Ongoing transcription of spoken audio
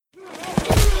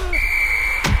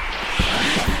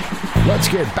Let's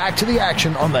get back to the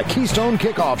action on the Keystone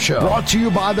Kickoff Show. Brought to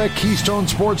you by the Keystone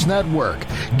Sports Network.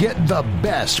 Get the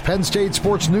best Penn State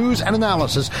sports news and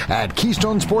analysis at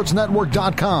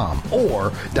KeystonesportsNetwork.com or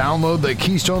download the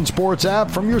Keystone Sports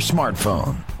app from your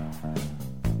smartphone.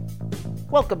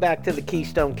 Welcome back to the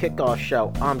Keystone Kickoff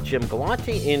Show. I'm Jim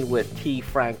Galante in with T.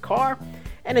 Frank Carr,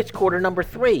 and it's quarter number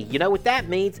 3. You know what that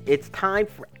means? It's time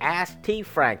for Ask T.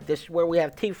 Frank. This is where we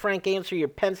have T. Frank answer your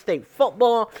Penn State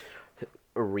football,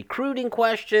 or recruiting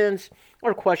questions,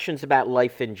 or questions about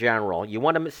life in general. You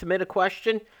want to submit a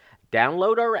question?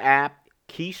 Download our app,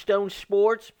 Keystone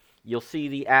Sports. You'll see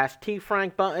the Ask T.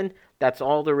 Frank button. That's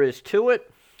all there is to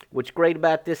it. What's great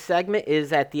about this segment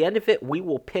is at the end of it, we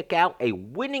will pick out a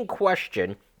winning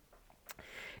question,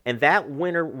 and that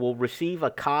winner will receive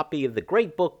a copy of the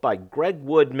great book by Greg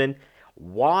Woodman,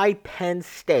 Why Penn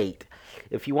State.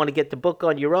 If you want to get the book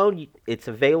on your own, it's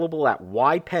available at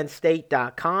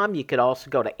whypennstate.com. You could also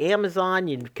go to Amazon.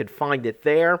 You could find it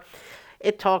there.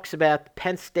 It talks about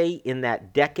Penn State in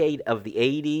that decade of the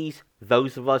 80s.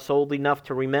 Those of us old enough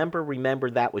to remember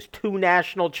that was 2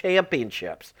 national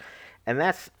championships. And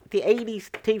that's the 80s,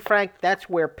 T. Frank, that's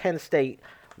where Penn State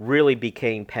really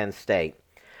became Penn State.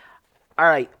 All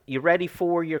right, you ready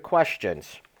for your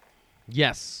questions?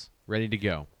 Yes, ready to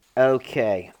go.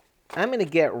 Okay. I'm going to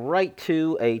get right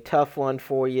to a tough one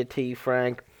for you, T.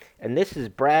 Frank. And this is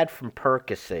Brad from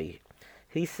Percy.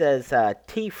 He says,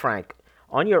 T. Frank,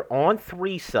 on your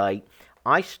On3 site,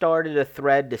 I started a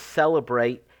thread to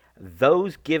celebrate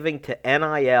those giving to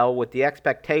NIL with the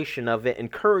expectation of it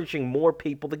encouraging more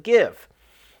people to give.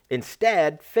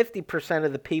 Instead, 50%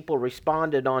 of the people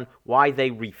responded on why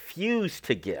they refuse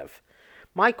to give.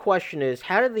 My question is,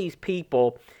 how do these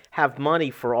people have money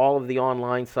for all of the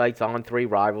online sites, On3,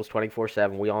 Rivals,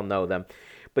 24/7, we all know them,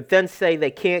 but then say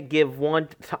they can't give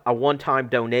a one-time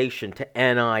donation to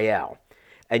NIL?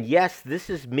 And yes, this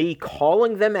is me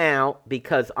calling them out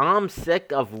because I'm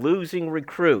sick of losing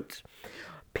recruits.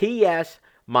 P.S.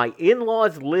 My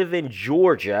in-laws live in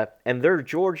Georgia, and they're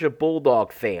Georgia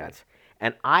Bulldog fans,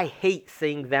 and I hate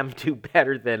seeing them do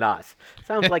better than us.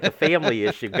 Sounds like a family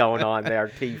issue going on there,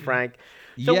 T. Frank.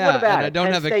 So yeah, what about and I don't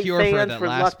Penn have State a cure for fans that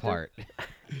last part.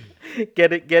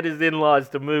 Get his in-laws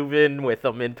to move in with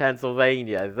him in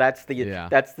Pennsylvania. That's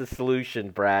the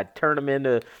solution, Brad. Turn them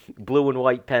into blue and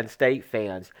white Penn State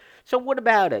fans. So what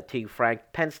about it, T. Frank?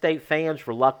 Penn State fans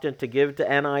reluctant to give to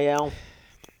NIL?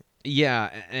 Yeah,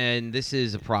 and this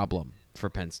is a problem for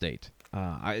Penn State.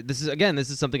 This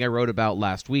is something I wrote about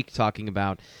last week, talking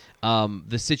about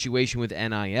the situation with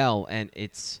NIL, and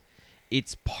it's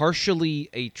partially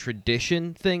a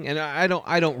tradition thing, and I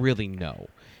don't really know,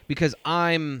 because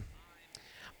I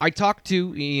talked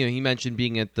to, he mentioned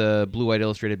being at the Blue White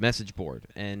Illustrated message board,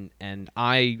 and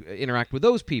I interact with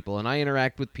those people, and I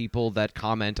interact with people that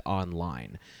comment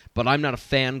online. But I'm not a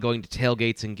fan going to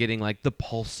tailgates and getting like the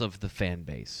pulse of the fan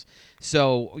base.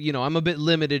 So, I'm a bit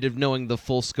limited of knowing the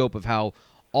full scope of how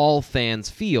all fans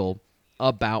feel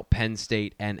about Penn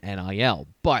State and NIL.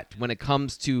 But when it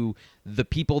comes to the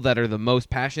people that are the most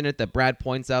passionate, that Brad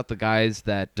points out, the guys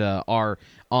that are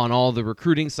on all the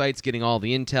recruiting sites getting all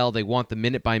the intel, they want the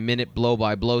minute-by-minute,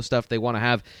 blow-by-blow stuff. They want to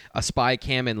have a spy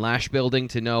cam in Lash Building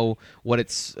to know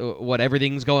what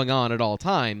everything's going on at all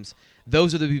times.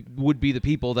 Those would be the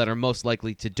people that are most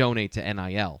likely to donate to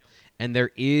NIL. And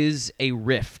there is a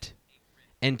rift.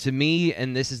 And to me,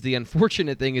 and this is the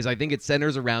unfortunate thing, is I think it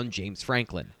centers around James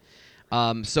Franklin.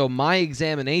 So my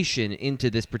examination into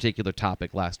this particular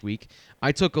topic last week,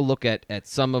 I took a look at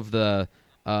some of the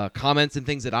comments and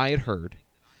things that I had heard,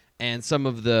 and some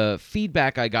of the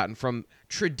feedback I gotten from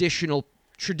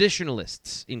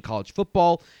traditionalists in college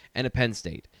football and at Penn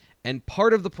State. And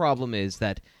part of the problem is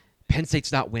that Penn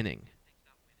State's not winning.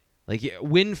 Like,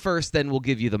 win first, then we'll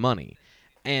give you the money.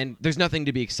 And there's nothing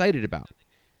to be excited about.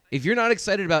 If you're not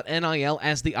excited about NIL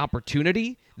as the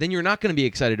opportunity, then you're not going to be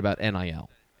excited about NIL.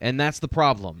 And that's the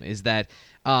problem, is that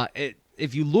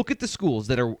if you look at the schools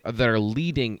that are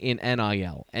leading in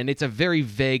NIL, and it's a very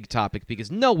vague topic because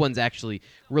no one's actually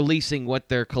releasing what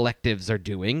their collectives are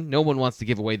doing. No one wants to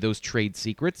give away those trade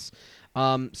secrets.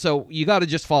 So you got to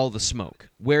just follow the smoke.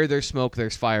 Where there's smoke,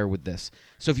 there's fire with this.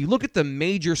 So if you look at the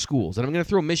major schools, and I'm going to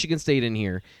throw Michigan State in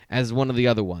here as one of the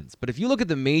other ones, but if you look at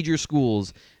the major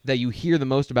schools that you hear the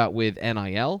most about with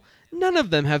NIL, none of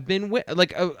them have been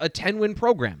like a 10-win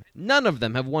program. None of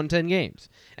them have won 10 games.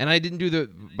 And I didn't do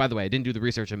the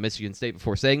research on Michigan State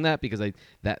before saying that, because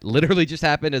that literally just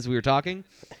happened as we were talking.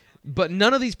 But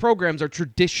none of these programs are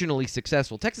traditionally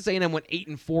successful. Texas A&M went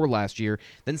 8-4 last year,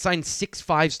 then signed 6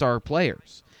 5-star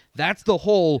players. That's the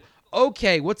whole,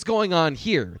 okay, what's going on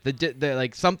here?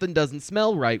 Like, something doesn't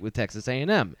smell right with Texas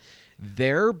A&M.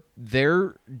 their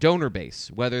donor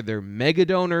base, whether they're mega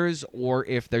donors or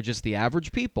if they're just the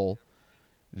average people,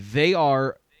 they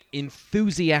are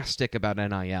enthusiastic about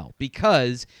NIL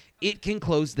because it can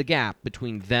close the gap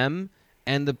between them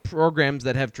and the programs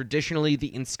that have traditionally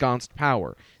the ensconced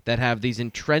power, that have these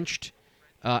entrenched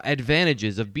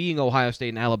advantages of being Ohio State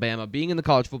and Alabama, being in the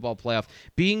college football playoff,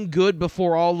 being good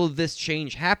before all of this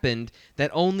change happened that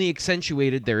only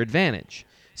accentuated their advantage.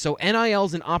 So NIL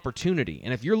is an opportunity,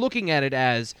 and if you're looking at it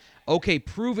as, okay,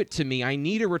 prove it to me, I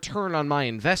need a return on my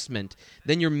investment,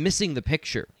 then you're missing the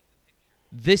picture.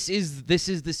 This is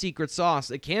the secret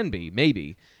sauce, it can be,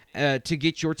 maybe, to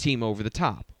get your team over the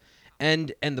top.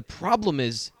 And the problem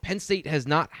is Penn State has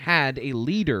not had a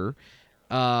leader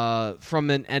from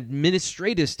an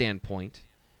administrative standpoint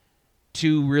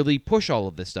to really push all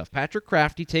of this stuff. Patrick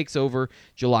Crafty takes over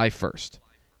July 1st.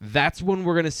 That's when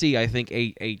we're going to see, I think,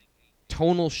 a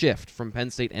tonal shift from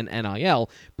Penn State and NIL,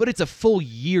 but it's a full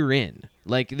year in.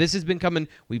 Like, this has been coming.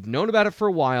 We've known about it for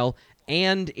a while,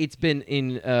 and it's been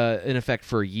in effect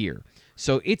for a year.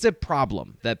 So it's a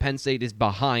problem that Penn State is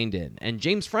behind in, and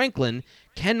James Franklin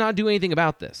cannot do anything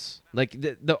about this. Like,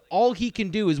 the all he can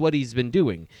do is what he's been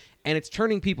doing, and it's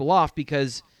turning people off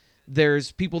because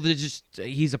there's people that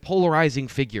he's a polarizing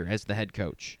figure as the head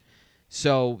coach.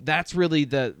 So that's really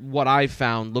what I've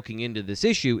found looking into this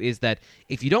issue, is that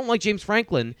if you don't like James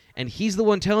Franklin and he's the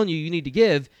one telling you need to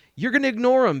give, you're going to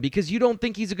ignore him because you don't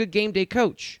think he's a good game day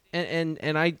coach. And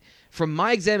I, from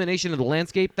my examination of the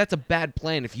landscape, that's a bad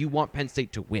plan if you want Penn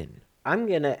State to win. I'm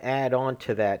going to add on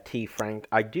to that, T. Frank.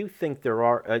 I do think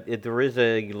there is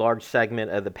a large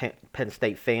segment of the Penn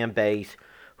State fan base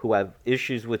who have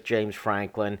issues with James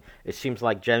Franklin. It seems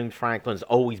like James Franklin's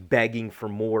always begging for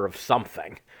more of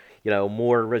something.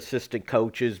 More assistant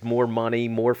coaches, more money,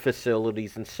 more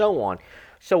facilities, and so on.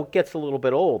 So it gets a little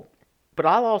bit old. But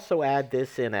I'll also add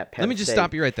this in at Penn State. Let me just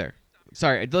stop you right there.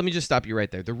 Sorry, let me just stop you right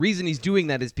there. The reason he's doing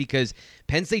that is because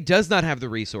Penn State does not have the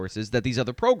resources that these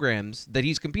other programs that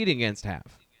he's competing against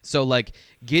have. So, like,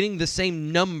 getting the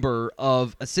same number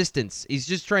of assistants, he's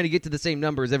just trying to get to the same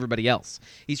number as everybody else.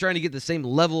 He's trying to get the same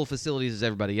level of facilities as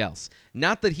everybody else.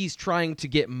 Not that he's trying to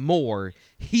get more.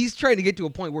 He's trying to get to a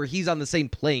point where he's on the same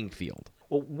playing field.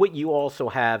 Well, what you also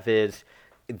have is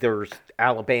there's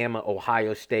Alabama,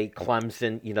 Ohio State,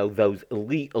 Clemson, those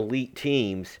elite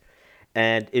teams.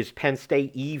 And is Penn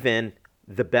State even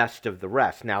the best of the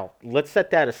rest? Now, let's set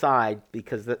that aside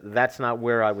because that's not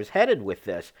where I was headed with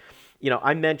this.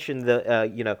 I mentioned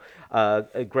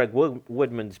Greg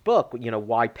Woodman's book,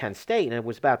 Why Penn State, and it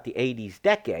was about the 80s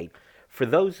decade. For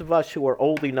those of us who are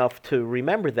old enough to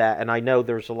remember that, and I know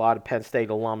there's a lot of Penn State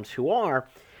alums who are,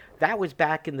 that was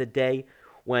back in the day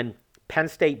when Penn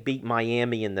State beat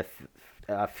Miami in the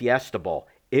Fiesta Bowl.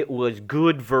 It was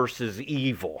good versus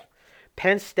evil.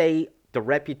 Penn State, the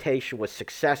reputation was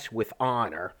success with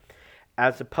honor,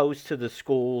 as opposed to the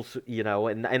schools,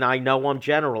 and I know I'm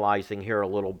generalizing here a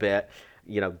little bit.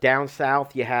 Down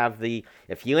south you have the,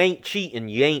 if you ain't cheating,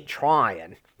 you ain't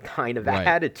trying kind of right.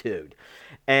 attitude.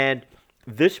 And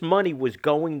this money was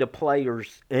going to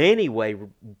players anyway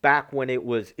back when it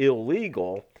was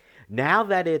illegal. Now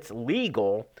that it's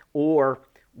legal, or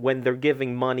when they're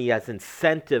giving money as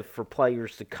incentive for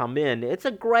players to come in, it's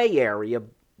a gray area.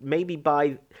 Maybe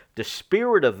by the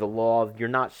spirit of the law, you're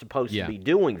not supposed to be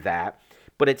doing that,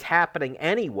 but it's happening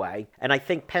anyway. And I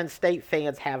think Penn State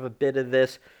fans have a bit of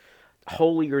this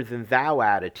holier-than-thou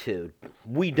attitude.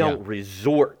 We don't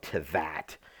resort to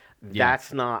that.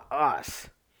 That's not us.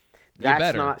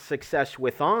 That's not success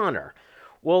with honor.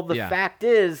 Well, the fact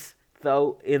is,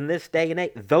 though, in this day and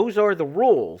age, those are the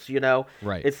rules,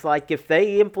 Right. It's like if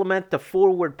they implement the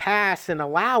forward pass and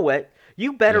allow it,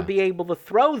 you better be able to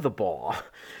throw the ball.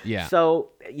 Yeah. So,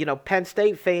 Penn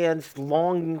State fans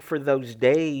longing for those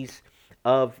days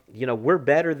of, we're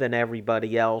better than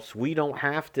everybody else. We don't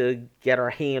have to get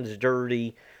our hands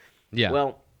dirty. Yeah.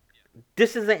 Well,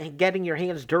 this isn't getting your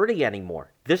hands dirty anymore.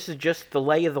 This is just the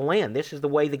lay of the land. This is the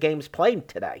way the game's played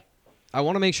today. I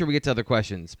want to make sure we get to other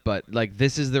questions, but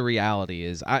this is the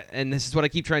reality and this is what I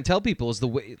keep trying to tell people is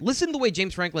listen to the way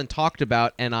James Franklin talked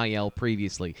about NIL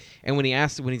previously. And when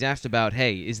he's asked about,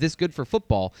 hey, is this good for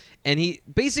football? And he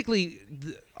basically,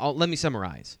 let me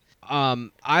summarize.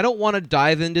 I don't want to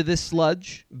dive into this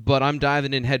sludge, but I'm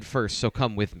diving in head first, so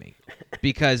come with me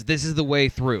because this is the way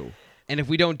through. And if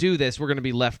we don't do this, we're going to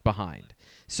be left behind.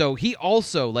 So he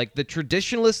also, like the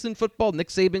traditionalists in football, Nick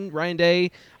Saban, Ryan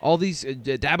Day, all these,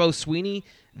 Dabo Swinney,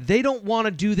 they don't want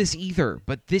to do this either,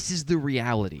 but this is the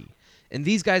reality. And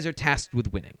these guys are tasked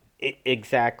with winning.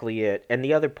 Exactly it. And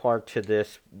the other part to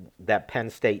this that Penn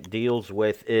State deals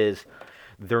with is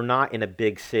they're not in a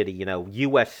big city.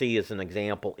 USC is an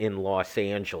example in Los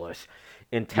Angeles.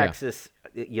 In Texas,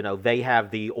 they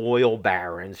have the oil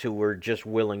barons who are just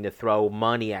willing to throw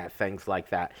money at things like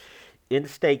that.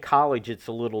 In-state college, it's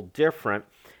a little different.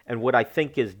 And what I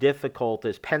think is difficult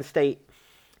is Penn State,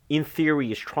 in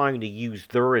theory, is trying to use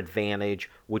their advantage,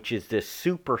 which is this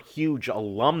super huge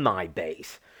alumni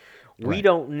base. Right. We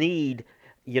don't need,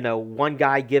 one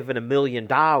guy giving $1 million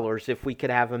if we could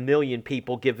have 1 million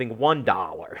people giving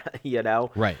 $1,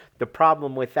 Right. The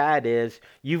problem with that is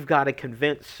you've got to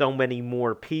convince so many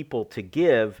more people to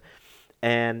give,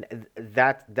 and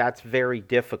that's very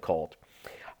difficult.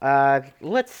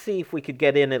 Let's see if we could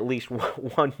get in at least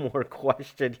one more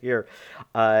question here,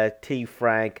 T.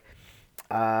 Frank.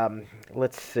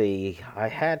 Let's see. I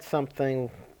had something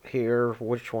here.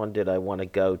 Which one did I want to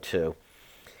go to?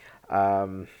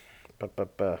 Why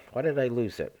did I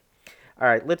lose it? All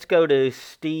right, let's go to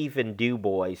Steve and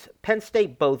DuBois. Penn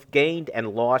State both gained and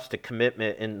lost a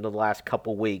commitment in the last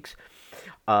couple weeks.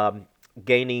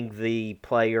 Gaining the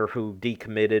player who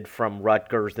decommitted from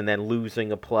Rutgers and then losing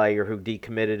a player who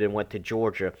decommitted and went to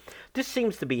Georgia. This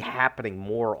seems to be happening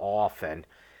more often.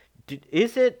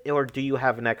 Is it, or do you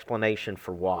have an explanation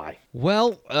for why?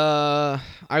 Well,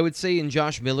 I would say in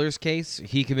Josh Miller's case,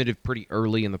 he committed pretty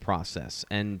early in the process.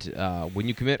 And when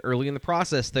you commit early in the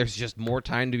process, there's just more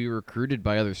time to be recruited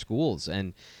by other schools.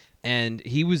 And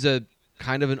he was a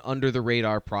kind of an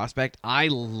under-the-radar prospect. I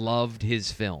loved his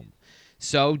film.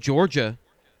 So Georgia,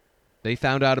 they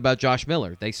found out about Josh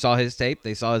Miller. They saw his tape.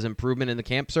 They saw his improvement in the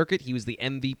camp circuit. He was the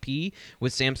MVP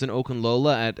with Samson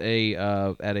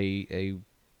Okunlola at a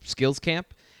skills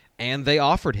camp, and they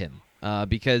offered him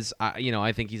because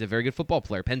I think he's a very good football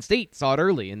player. Penn State saw it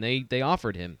early, and they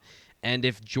offered him. And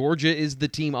if Georgia is the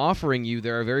team offering you,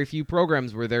 there are very few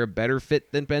programs where they're a better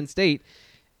fit than Penn State.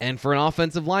 And for an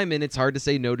offensive lineman, it's hard to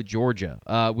say no to Georgia.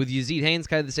 With Yazid Haynes,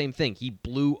 kind of the same thing. He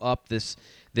blew up this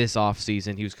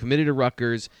offseason. He was committed to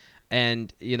Rutgers,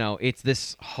 and it's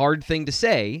this hard thing to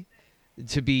say,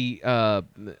 to be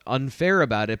unfair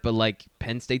about it, but like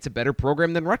Penn State's a better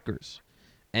program than Rutgers.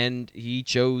 And he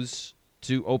chose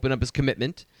to open up his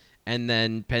commitment, and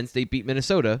then Penn State beat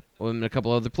Minnesota and a couple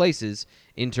other places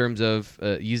in terms of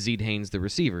Yazid Haynes, the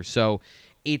receiver. So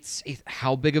it's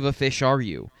how big of a fish are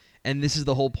you? And this is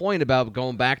the whole point about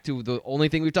going back to the only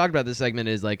thing we've talked about this segment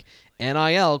is like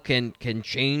NIL can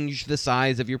change the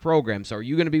size of your program. So are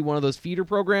you going to be one of those feeder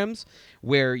programs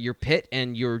where your Pitt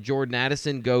and your Jordan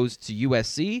Addison goes to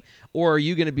USC, or are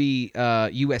you going to be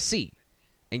USC?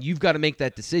 And you've got to make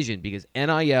that decision because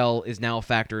NIL is now a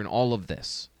factor in all of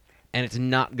this. And it's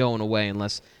not going away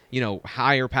unless,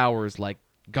 higher powers like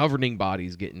governing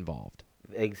bodies get involved.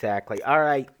 Exactly. All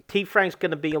right. T. Frank's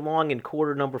going to be along in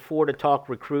quarter number 4 to talk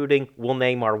recruiting. We'll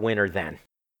name our winner then.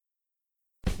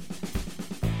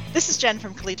 This is Jen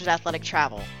from Collegiate Athletic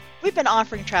Travel. We've been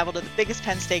offering travel to the biggest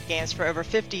Penn State games for over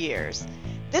 50 years.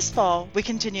 This fall, we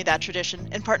continue that tradition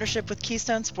in partnership with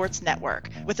Keystone Sports Network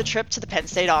with a trip to the Penn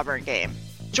State-Auburn game.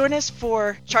 Join us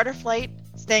for charter flight,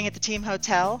 staying at the team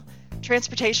hotel,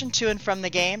 transportation to and from the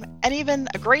game, and even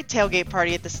a great tailgate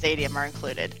party at the stadium are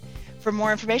included. For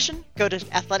more information, go to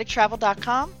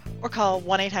athletictravel.com or call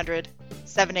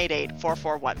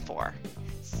 1-800-788-4414.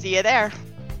 See you there.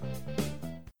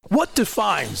 What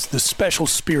defines the special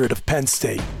spirit of Penn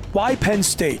State? Why Penn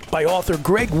State by author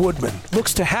Greg Woodman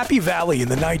looks to Happy Valley in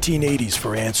the 1980s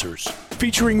for answers.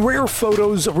 Featuring rare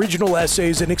photos, original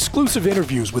essays, and exclusive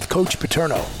interviews with Coach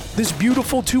Paterno. This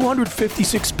beautiful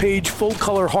 256-page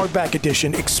full-color hardback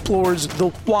edition explores the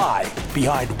why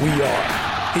behind We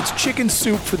Are. It's chicken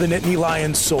soup for the Nittany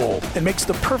Lions soul and makes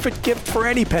the perfect gift for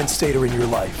any Penn Stater in your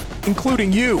life,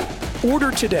 including you. Order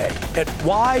today at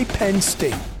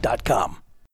whypennstate.com.